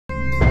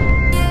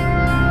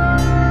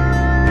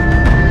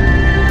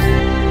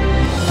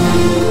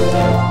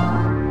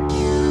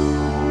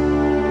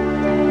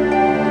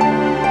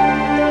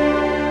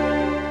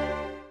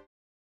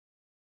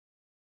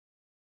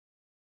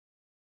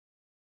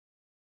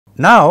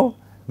Now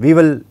we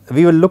will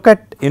look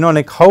at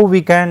like how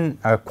we can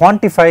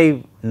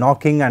quantify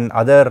knocking and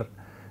other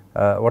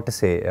what to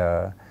say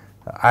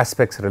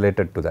aspects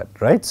related to that,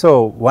 right.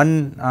 So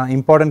one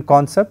important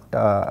concept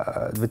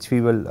which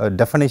we will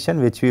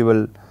definition which we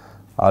will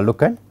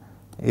look at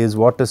is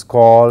what is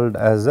called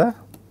as a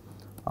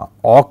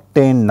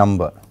octane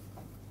number.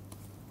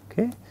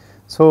 Okay.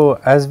 So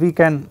as we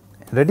can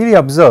readily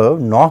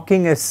observe,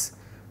 knocking is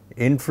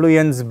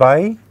influenced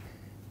by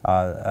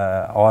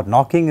or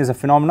knocking is a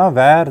phenomena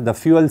where the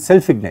fuel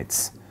self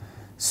ignites.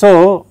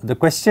 So the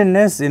question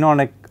is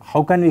like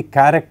how can we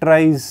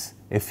characterize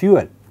a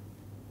fuel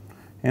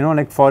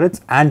like for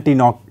its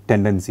anti-knock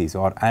tendencies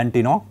or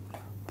anti-knock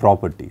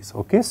properties.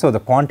 Okay. So the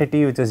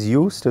quantity which is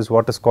used is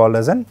what is called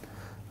as an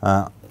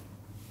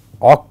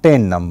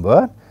octane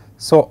number.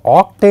 So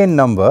octane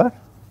number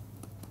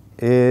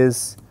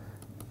is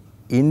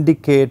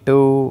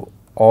indicative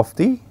of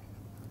the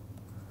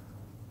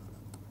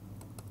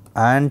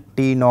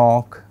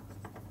anti-knock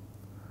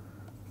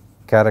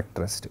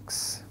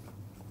characteristics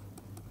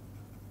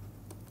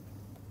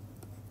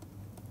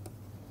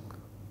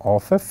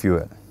of a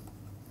fuel,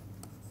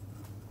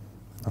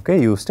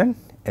 okay, used in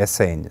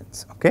SI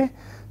engines. Okay.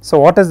 So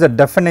what is the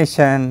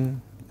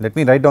definition? Let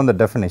me write down the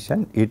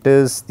definition. It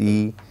is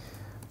the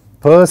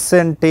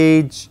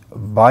percentage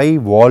by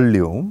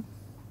volume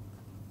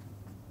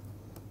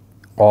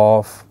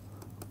of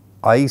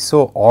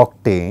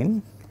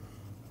iso-octane,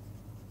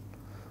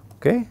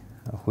 okay,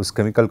 whose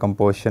chemical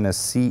composition is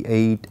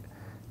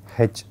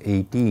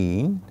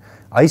C8H18.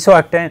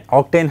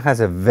 Iso-octane has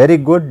a very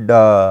good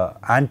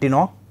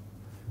anti-knock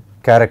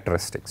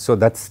characteristic. So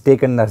that is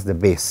taken as the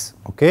base.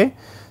 Okay.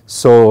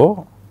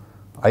 So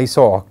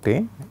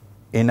iso-octane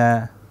in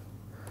a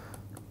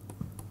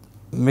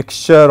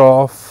mixture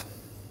of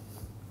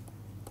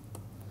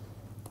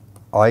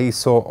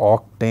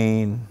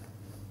iso-octane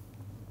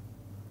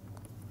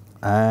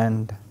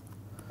and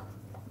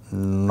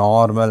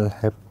normal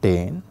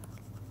heptane,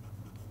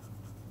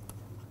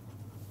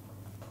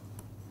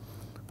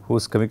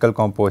 whose chemical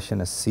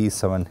composition is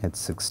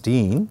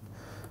C7H16,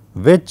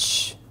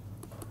 which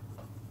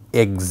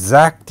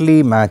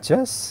exactly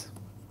matches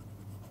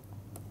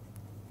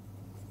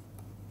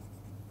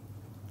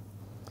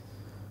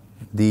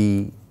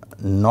the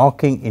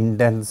knocking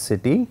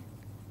intensity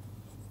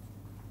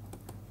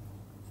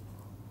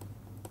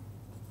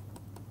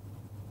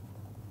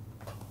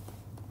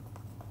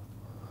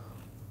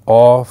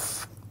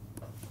of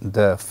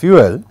the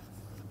fuel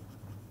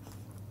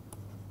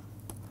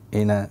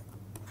in a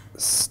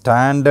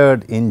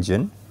standard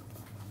engine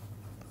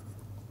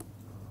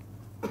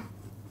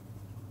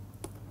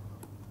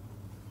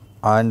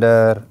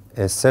under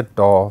a set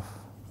of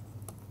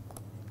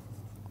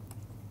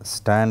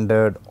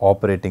standard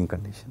operating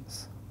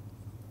conditions.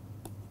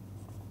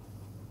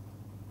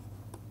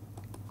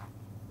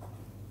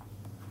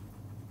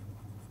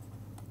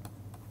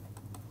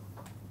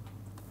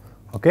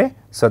 Okay.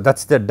 So that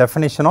is the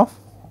definition of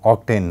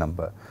octane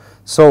number.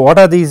 So what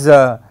are these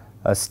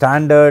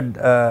standard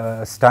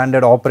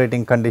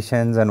operating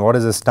conditions and what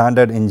is a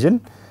standard engine?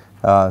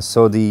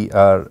 So the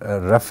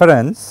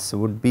reference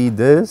would be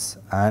this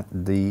and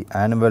the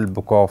annual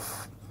book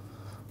of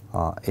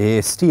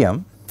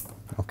ASTM.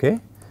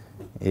 Okay.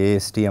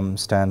 ASTM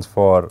stands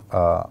for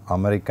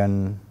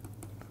American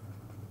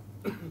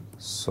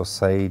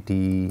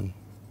Society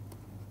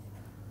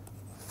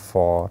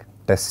for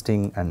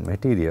Testing and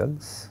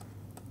Materials.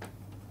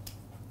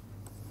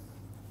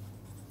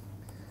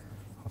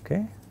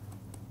 Okay.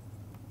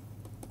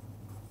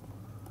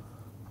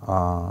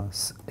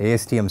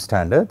 ASTM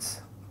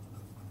standards,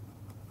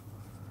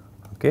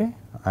 okay,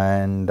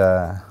 and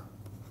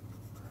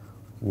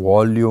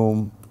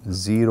volume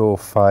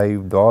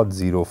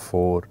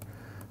 05.04,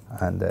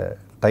 and the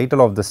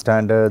title of the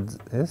standards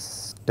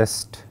is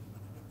Test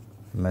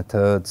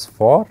Methods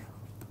for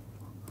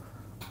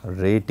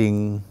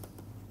Rating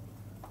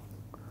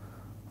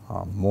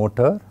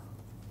Motor,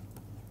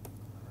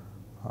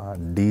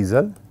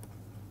 Diesel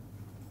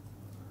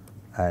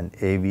and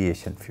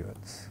Aviation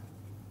Fuels.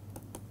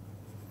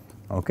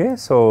 Okay.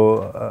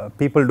 So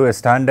people do a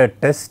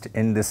standard test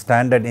in the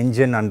standard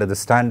engine under the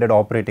standard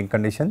operating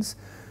conditions.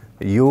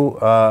 You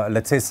let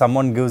us say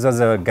someone gives us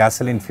a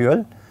gasoline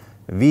fuel,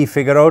 we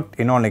figure out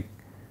like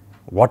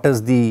what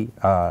is the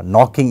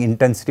knocking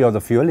intensity of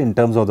the fuel in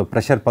terms of the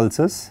pressure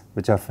pulses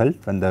which are felt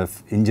when the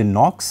engine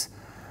knocks,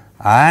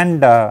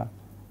 and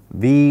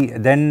we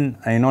then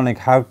like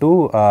have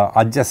to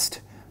adjust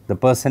the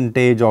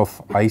percentage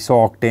of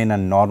iso-octane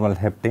and normal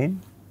heptane,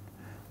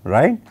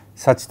 right,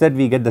 such that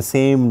we get the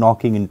same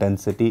knocking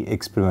intensity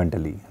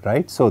experimentally,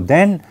 right. So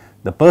then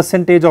the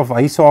percentage of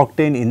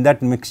iso-octane in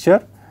that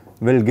mixture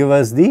will give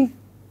us the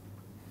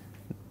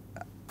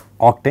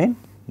octane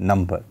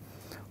number.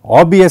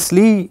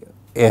 Obviously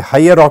a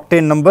higher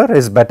octane number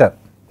is better,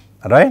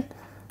 right.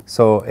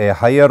 So a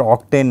higher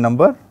octane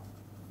number,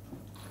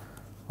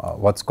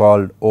 what is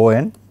called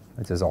ON,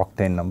 which is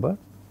octane number,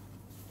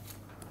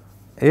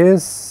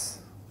 is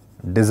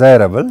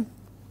desirable,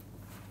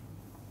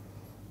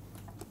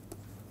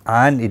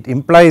 and it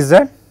implies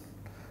that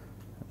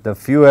the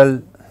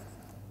fuel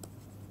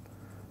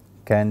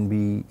can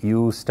be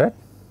used at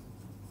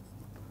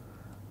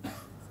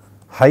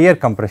higher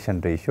compression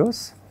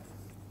ratios.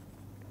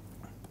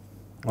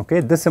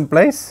 Okay, this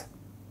implies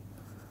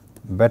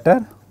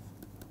better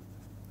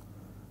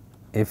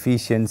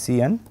efficiency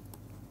and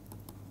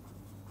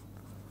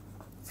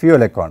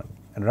fuel economy,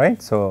 right.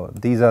 So,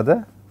 these are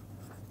the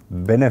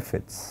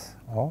benefits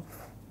of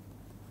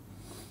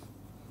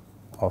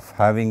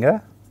having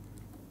a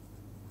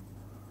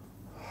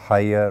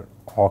higher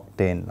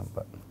octane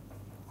number.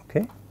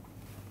 Okay.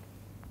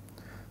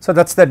 So,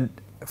 that is the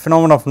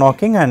phenomenon of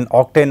knocking, and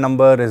octane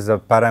number is a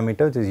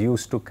parameter which is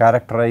used to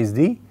characterize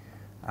the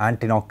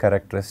anti-knock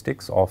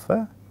characteristics of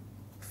a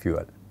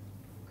fuel.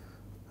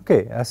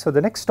 Okay, so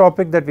the next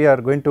topic that we are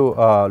going to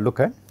look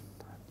at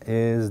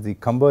is the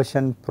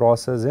combustion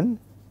process in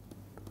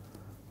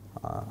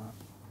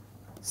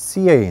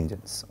CI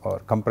engines or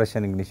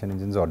compression ignition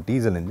engines or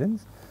diesel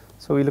engines.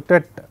 So, we looked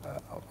at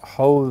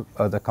how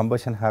the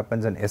combustion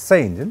happens in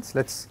SI engines.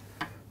 Let us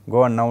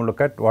go and now look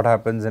at what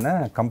happens in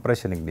a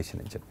compression ignition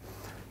engine.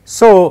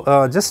 So,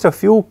 just a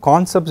few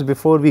concepts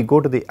before we go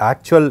to the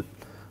actual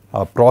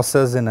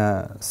process in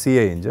a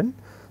CI engine.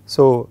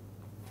 So,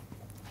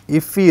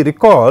 if we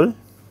recall,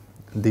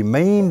 the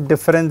main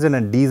difference in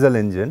a diesel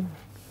engine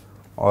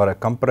or a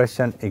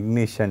compression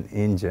ignition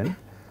engine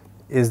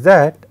is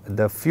that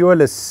the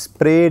fuel is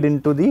sprayed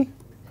into the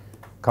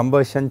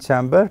combustion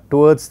chamber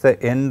towards the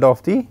end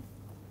of the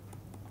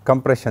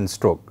compression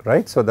stroke,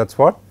 right. So, that is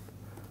what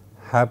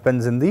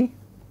happens in the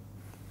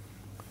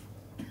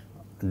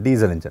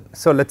diesel engine.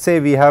 So, let us say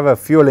we have a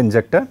fuel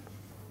injector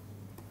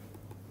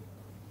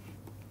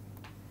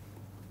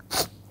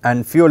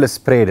and fuel is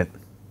sprayed in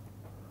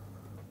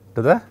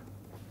to the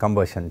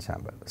combustion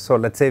chamber. So,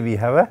 let us say we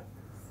have a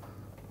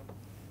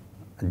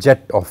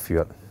jet of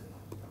fuel.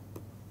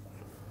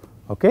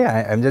 Okay,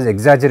 I am just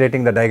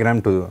exaggerating the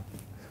diagram to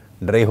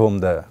drive home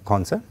the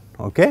concept.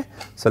 Okay.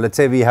 So, let us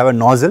say we have a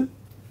nozzle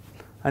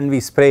and we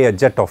spray a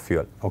jet of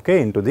fuel,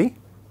 okay, into the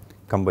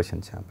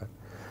combustion chamber.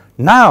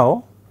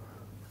 Now,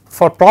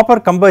 for proper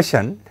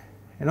combustion,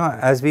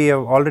 as we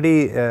have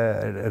already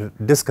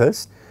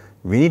discussed,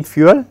 we need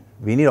fuel,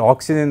 we need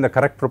oxygen in the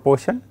correct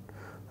proportion,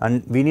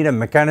 and we need a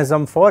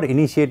mechanism for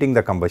initiating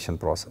the combustion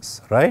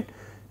process, right.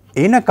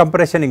 In a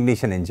compression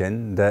ignition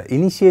engine, the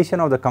initiation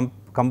of the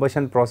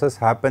combustion process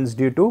happens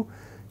due to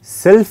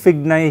self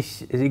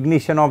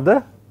ignition of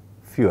the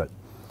fuel.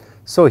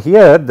 So,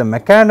 here the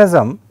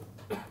mechanism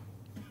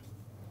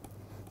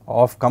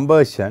of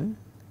combustion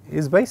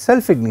is by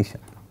self ignition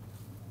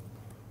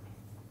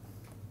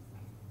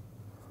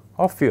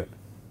of fuel,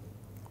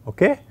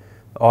 okay,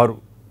 or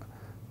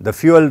the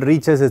fuel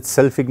reaches its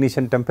self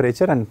ignition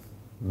temperature and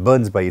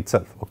burns by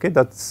itself, okay.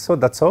 That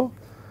is how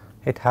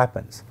it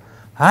happens.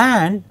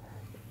 And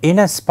in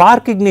a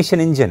spark ignition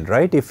engine,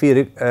 right, if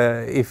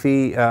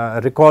we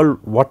recall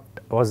what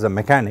was the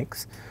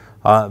mechanics,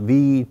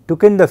 we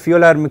took in the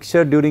fuel air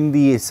mixture during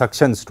the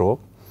suction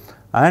stroke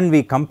and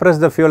we compressed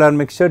the fuel air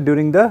mixture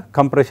during the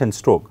compression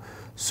stroke.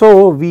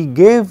 So, we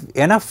gave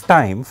enough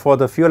time for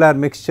the fuel air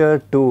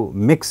mixture to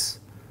mix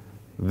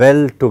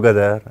well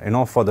together,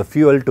 for the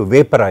fuel to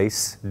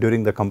vaporize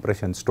during the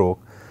compression stroke,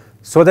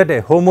 so that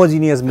a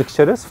homogeneous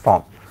mixture is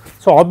formed.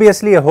 So,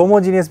 obviously a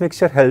homogeneous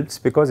mixture helps,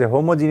 because a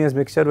homogeneous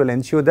mixture will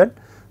ensure that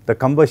the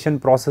combustion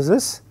process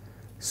is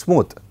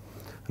smooth,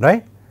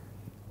 right.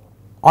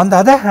 On the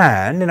other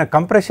hand, in a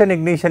compression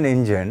ignition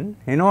engine,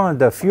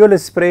 the fuel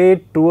is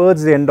sprayed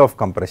towards the end of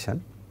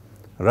compression,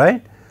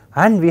 right,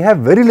 and we have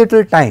very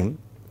little time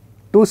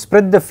to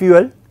spread the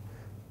fuel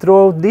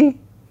throughout the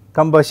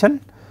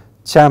combustion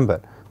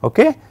chamber,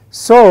 okay.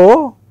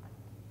 So,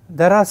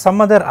 there are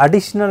some other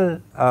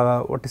additional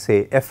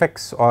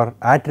effects or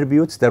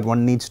attributes that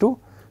one needs to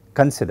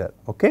consider,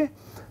 okay.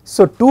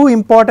 So, two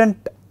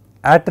important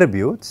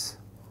attributes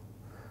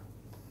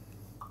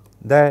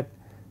that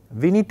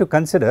we need to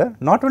consider,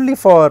 not only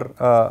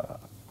for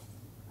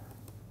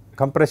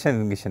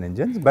compression ignition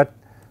engines, but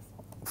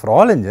for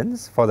all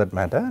engines for that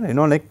matter,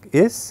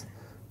 is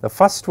the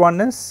first one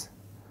is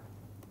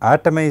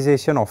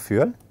atomization of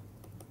fuel.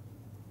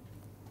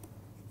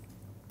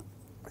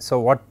 So,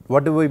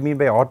 what do we mean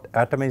by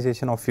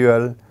atomization of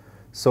fuel?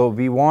 So,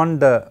 we want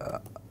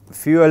the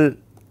fuel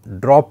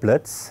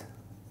droplets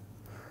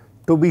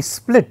to be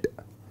split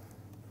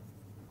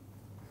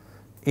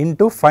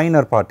into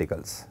finer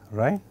particles,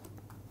 right,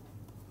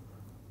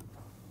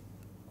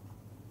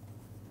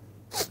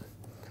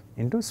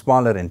 into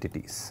smaller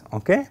entities,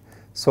 okay.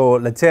 So,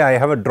 let us say I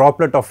have a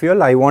droplet of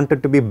fuel, I want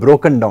it to be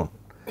broken down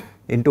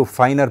into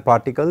finer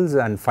particles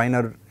and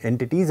finer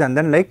entities and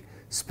then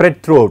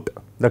spread throughout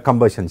the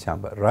combustion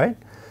chamber, right.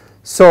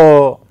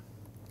 So,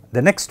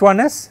 the next one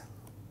is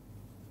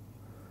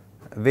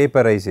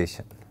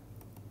vaporization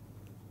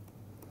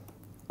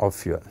of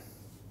fuel.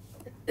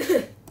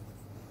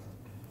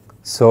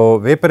 So,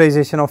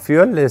 vaporization of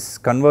fuel is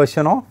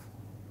conversion of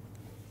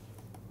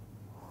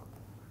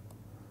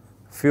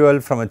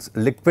fuel from its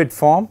liquid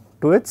form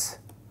to its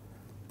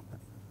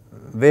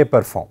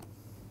vapor form,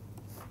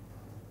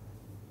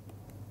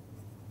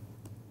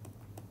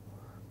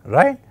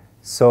 right.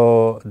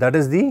 So, that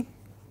is the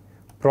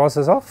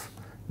process of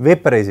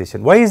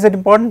vaporization. Why is that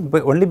important?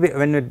 But only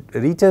when it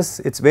reaches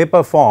its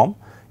vapor form,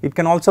 it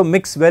can also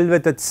mix well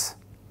with its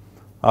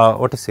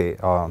what to say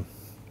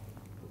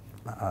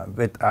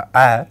with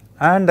air,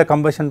 and the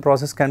combustion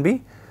process can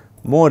be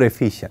more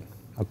efficient.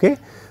 Okay.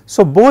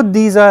 So, both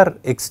these are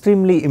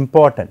extremely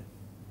important,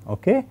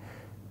 okay,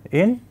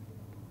 in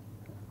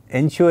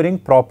ensuring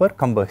proper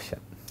combustion.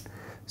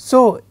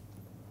 So,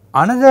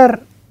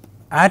 another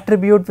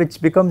attribute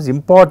which becomes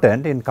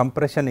important in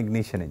compression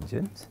ignition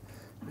engines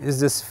is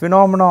this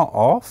phenomena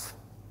of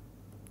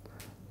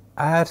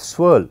air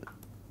swirl.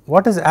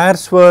 What is air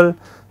swirl?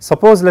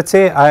 Suppose let us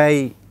say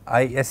I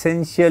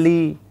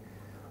essentially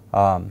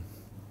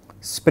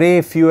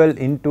spray fuel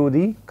into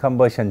the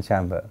combustion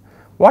chamber.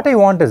 What I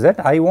want is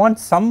that I want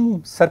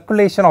some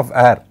circulation of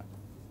air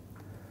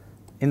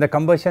in the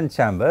combustion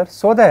chamber,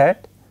 so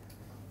that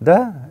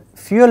the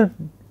fuel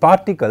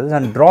particles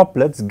and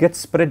droplets get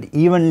spread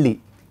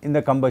evenly in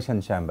the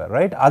combustion chamber,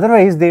 right.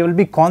 Otherwise, they will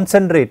be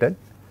concentrated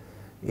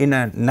in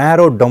a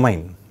narrow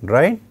domain,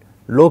 right,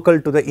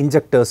 local to the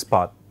injector's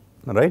path,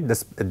 right,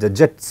 the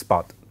jet's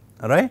path,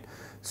 right.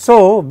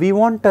 So, we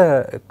want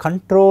a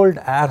controlled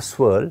air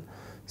swirl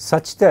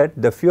such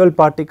that the fuel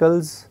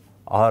particles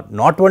are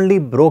not only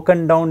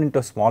broken down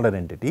into smaller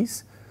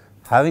entities.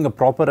 Having a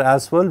proper air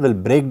swirl will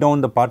break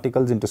down the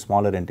particles into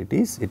smaller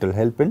entities. It will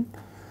help in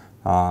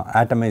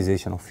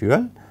atomization of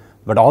fuel,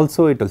 but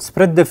also it will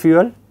spread the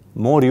fuel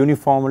more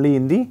uniformly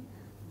in the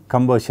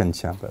combustion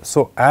chamber.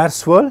 So, air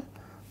swirl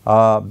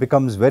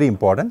becomes very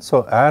important.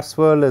 So, air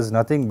swirl is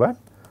nothing but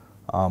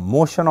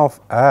motion of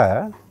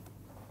air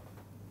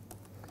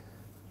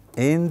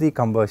in the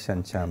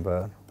combustion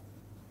chamber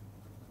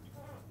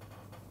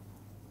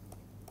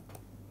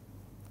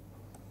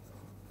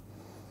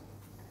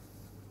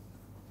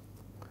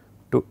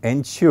to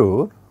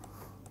ensure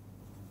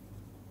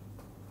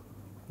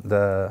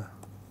the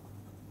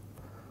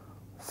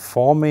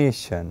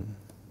formation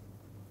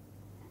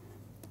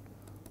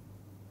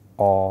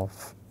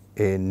of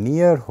a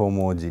near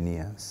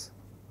homogeneous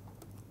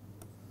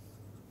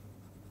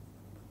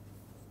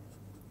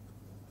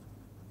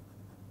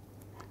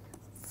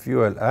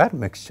fuel air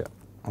mixture.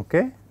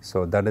 Okay.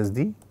 So, that is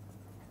the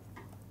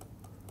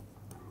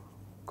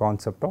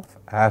concept of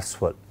air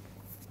swirl.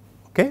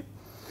 Okay.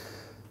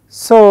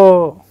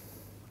 So,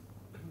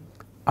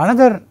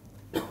 another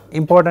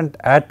important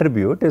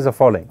attribute is the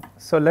following.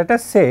 So, let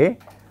us say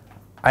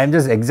I am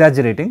just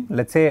exaggerating,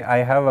 let us say I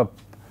have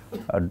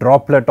a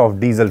droplet of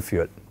diesel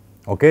fuel,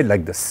 okay,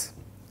 like this,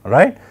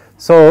 right.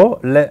 So,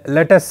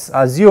 let us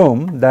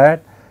assume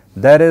that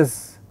there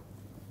is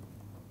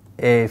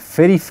a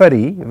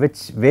periphery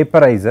which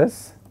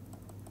vaporizes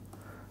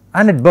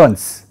and it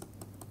burns,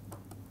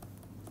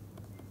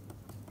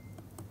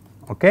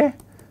 okay.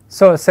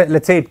 So, let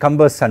us say it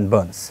combusts and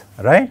burns,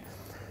 right.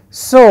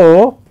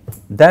 So,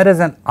 there is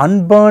an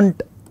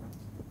unburnt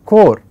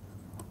core,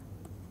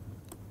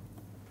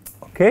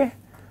 okay,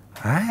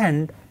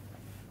 and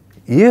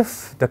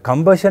if the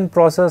combustion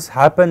process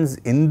happens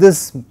in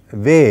this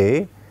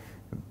way,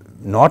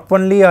 not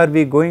only are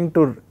we going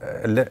to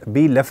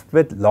be left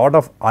with lot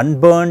of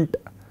unburnt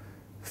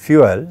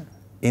fuel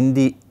in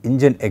the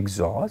engine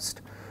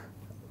exhaust,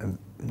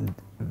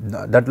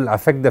 that will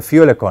affect the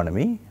fuel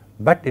economy,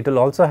 but it will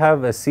also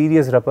have a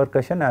serious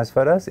repercussion as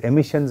far as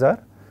emissions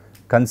are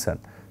concerned.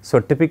 So,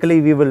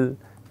 typically we will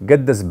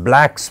get this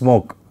black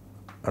smoke,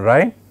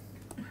 right,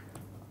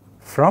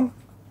 from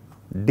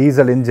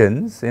diesel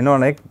engines,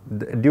 like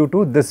due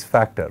to this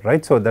factor,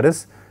 right. So, that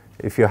is,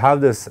 if you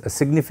have this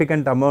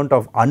significant amount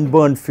of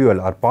unburned fuel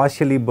or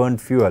partially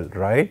burnt fuel,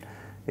 right,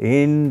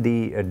 in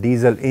the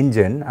diesel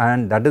engine,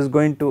 and that is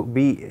going to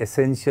be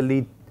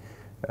essentially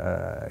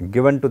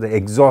given to the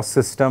exhaust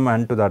system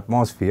and to the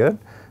atmosphere,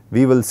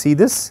 we will see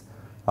this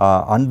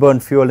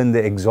unburned fuel in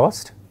the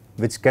exhaust,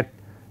 which get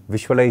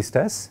visualized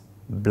as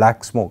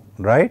black smoke,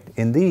 right,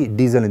 in the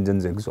diesel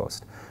engine's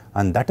exhaust,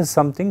 and that is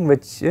something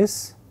which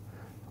is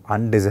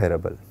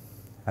undesirable,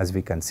 as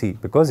we can see,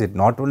 because it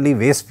not only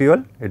wastes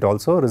fuel, it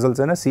also results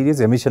in a serious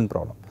emission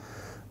problem.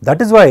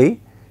 That is why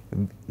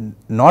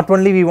not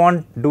only we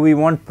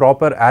want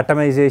proper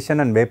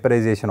atomization and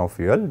vaporization of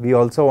fuel, we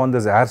also want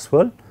this air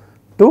swirl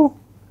to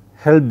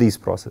help these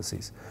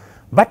processes.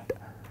 But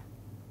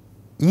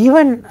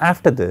even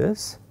after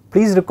this,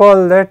 please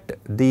recall that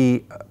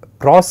the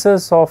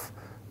process of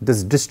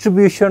this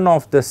distribution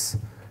of this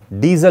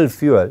diesel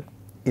fuel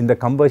in the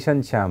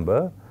combustion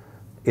chamber,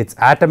 its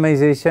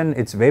atomization,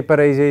 its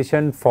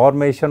vaporization,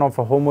 formation of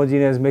a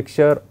homogeneous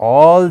mixture,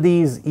 all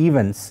these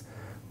events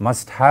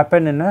must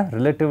happen in a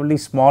relatively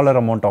smaller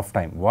amount of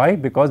time. Why?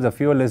 Because the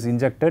fuel is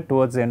injected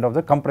towards the end of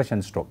the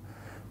compression stroke.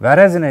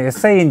 Whereas in a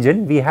SI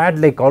engine, we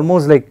had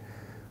almost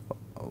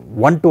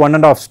 1 to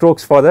 1.5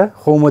 strokes for the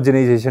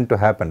homogenization to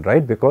happen,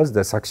 right, because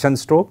the suction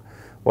stroke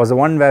was the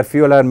one where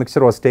fuel air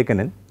mixture was taken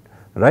in,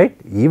 right.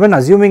 Even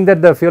assuming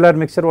that the fuel air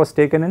mixture was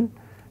taken in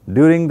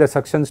during the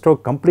suction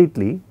stroke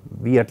completely,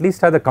 we at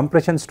least had the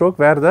compression stroke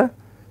where the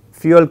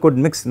fuel could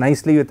mix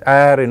nicely with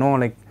air,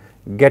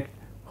 get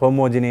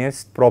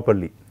homogeneized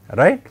properly,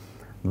 right.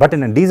 But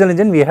in a diesel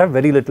engine we have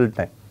very little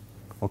time,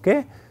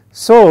 okay.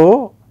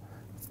 So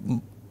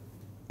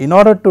in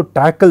order to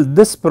tackle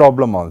this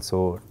problem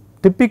also,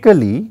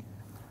 typically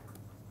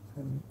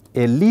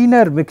a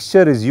linear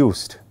mixture is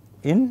used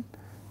in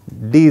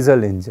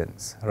diesel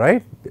engines,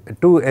 right,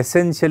 to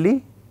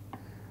essentially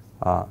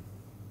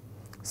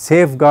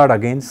safeguard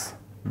against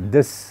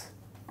this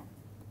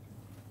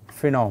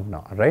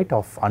phenomena, right,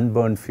 of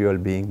unburned fuel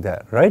being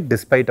there, right,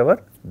 despite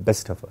our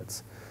best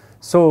efforts.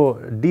 So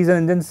diesel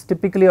engines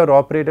typically are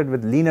operated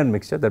with linear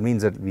mixture, that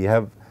means that we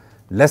have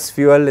less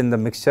fuel in the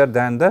mixture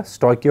than the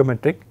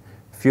stoichiometric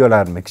fuel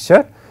air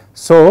mixture.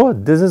 So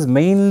this is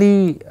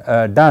mainly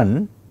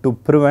done to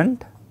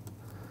prevent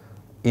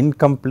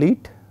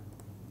incomplete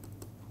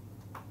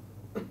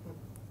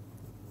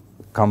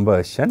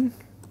combustion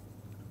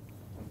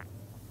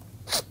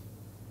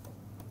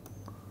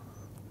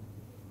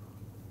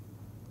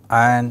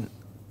and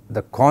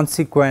the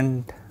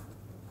consequent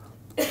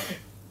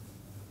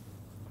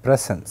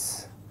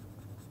presence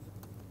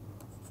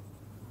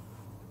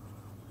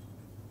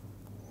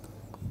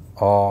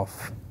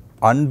of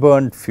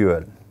unburned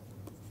fuel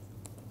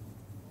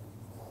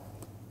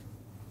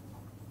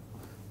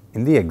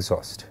in the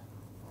exhaust.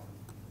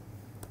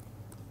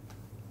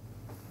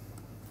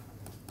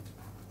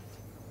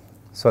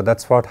 So that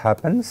is what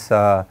happens,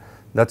 that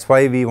is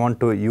why we want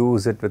to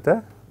use it with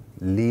a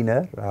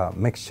linear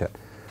mixture.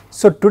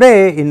 So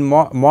today in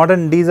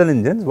modern diesel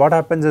engines, what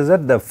happens is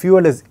that the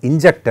fuel is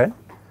injected,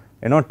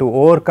 you know, to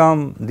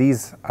overcome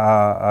these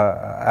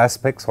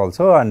aspects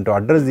also and to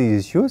address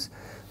these issues,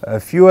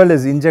 fuel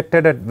is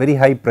injected at very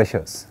high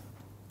pressures,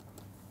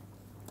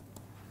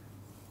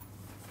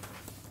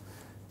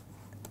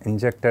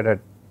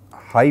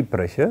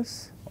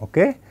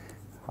 okay,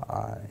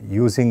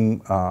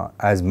 using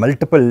as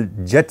multiple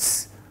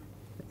jets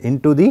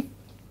into the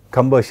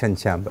combustion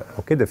chamber,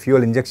 okay. The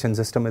fuel injection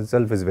system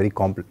itself is very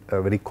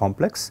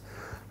complex,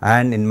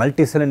 and in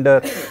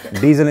multi-cylinder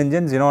diesel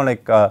engines, you know,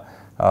 like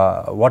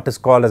what is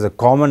called as a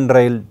common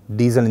rail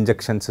diesel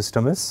injection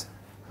system is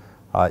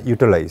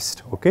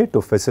utilized, okay,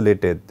 to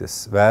facilitate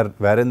this,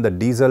 wherein the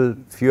diesel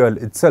fuel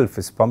itself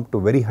is pumped to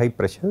very high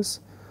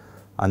pressures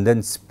and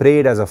then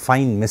sprayed as a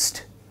fine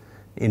mist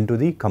into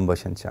the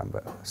combustion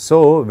chamber.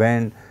 So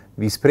when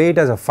we spray it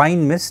as a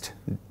fine mist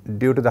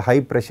due to the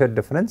high pressure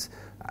difference,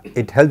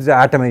 it helps the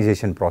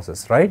atomization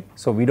process, right.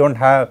 So we do not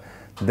have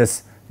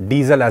this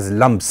diesel as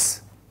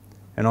lumps,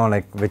 you know,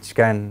 like which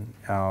can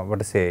what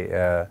to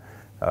say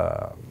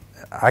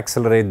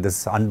accelerate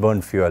this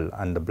unburned fuel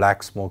and the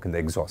black smoke in the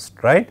exhaust,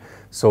 right.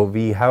 So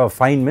we have a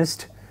fine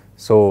mist,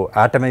 so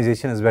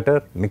atomization is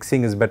better,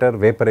 mixing is better,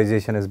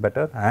 vaporization is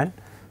better, and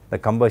the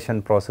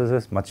combustion process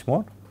is much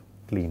more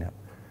cleaner,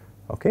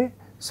 okay.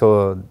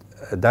 So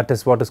that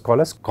is what is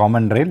called as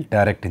common rail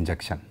direct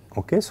injection,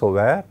 okay. So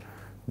where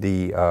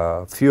the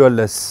fuel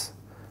is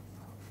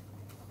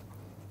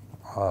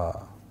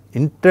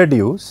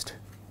introduced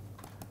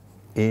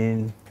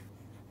in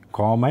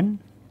common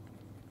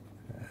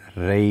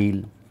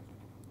rail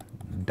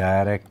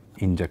direct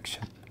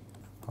injection,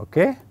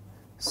 okay.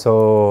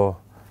 So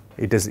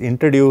it is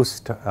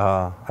introduced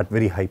at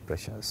very high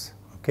pressures,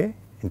 okay,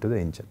 into the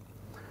engine.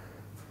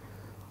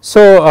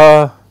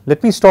 So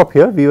let me stop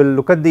here. We will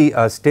look at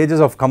the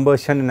stages of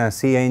combustion in a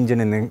CI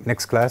engine in the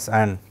next class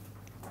and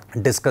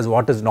discuss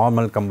what is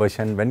normal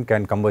combustion, when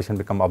can combustion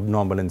become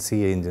abnormal in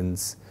CI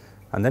engines,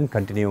 and then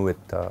continue with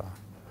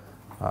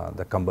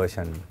the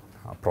combustion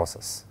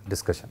process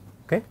discussion,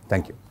 okay.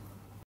 Thank you.